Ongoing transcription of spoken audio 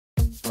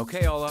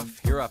Okay, Olaf,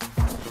 you're up.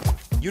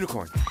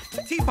 Unicorn.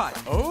 Teapot.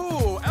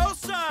 Oh,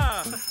 Elsa!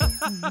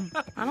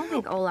 I don't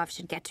think Olaf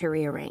should get to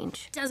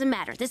rearrange. Doesn't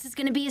matter. This is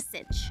gonna be a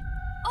cinch.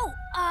 Oh,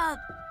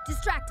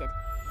 distracted.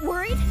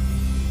 Worried?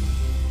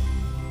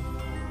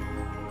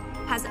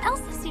 Has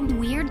Elsa seemed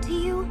weird to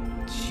you?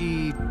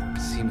 She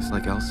seems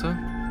like Elsa.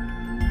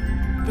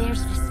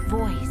 There's this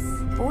voice.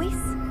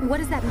 Voice? What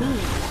does that mean?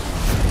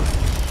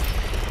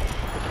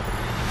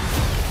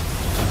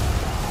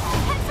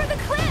 Head for the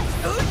cliff!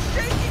 Who's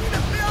shaking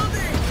the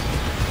building?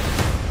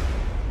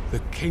 The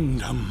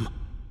kingdom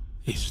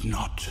is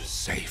not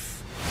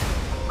safe.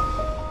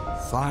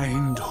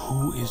 Find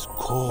who is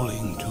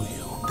calling to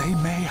you. They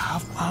may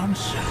have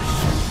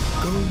answers.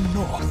 Go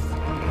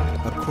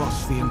north,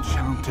 across the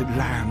enchanted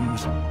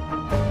lands,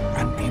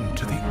 and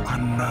into the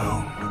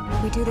unknown.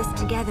 We do this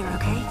together,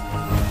 okay?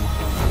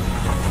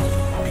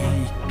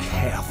 Be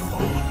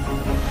careful.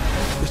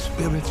 The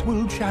spirits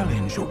will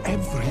challenge you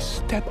every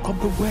step of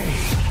the way.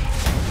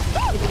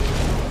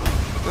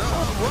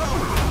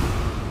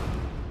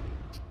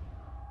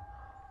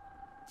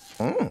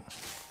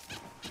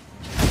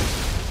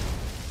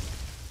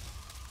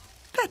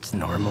 That's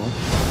normal.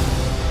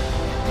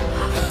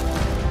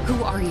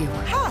 Who are you?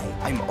 Hi,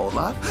 I'm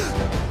Olaf.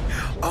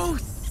 Oh,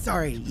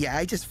 sorry. Yeah,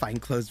 I just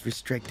find clothes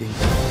restricting.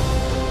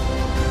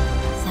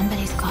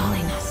 Somebody's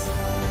calling us.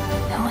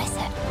 Who is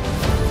it?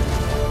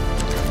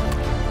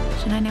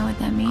 Should I know what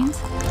that means?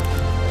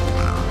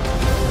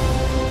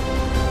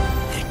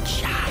 The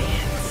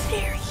giants,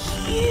 they're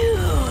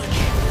huge.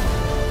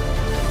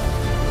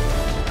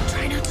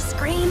 Try not to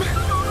scream.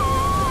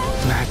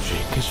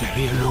 Magic is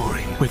very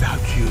alluring.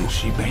 Without you,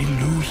 she may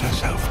lose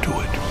herself to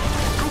it.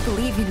 I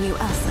believe in you,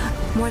 Elsa,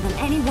 more than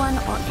anyone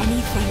or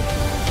anything.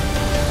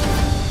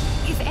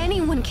 If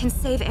anyone can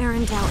save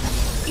Arendelle,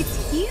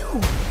 it's you.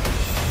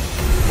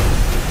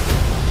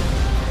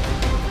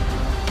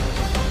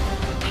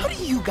 How do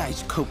you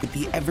guys cope with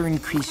the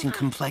ever-increasing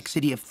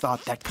complexity of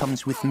thought that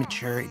comes with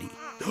maturity?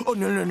 Oh,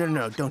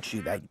 no, don't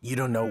shoot. You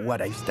don't know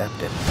what I stepped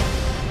in.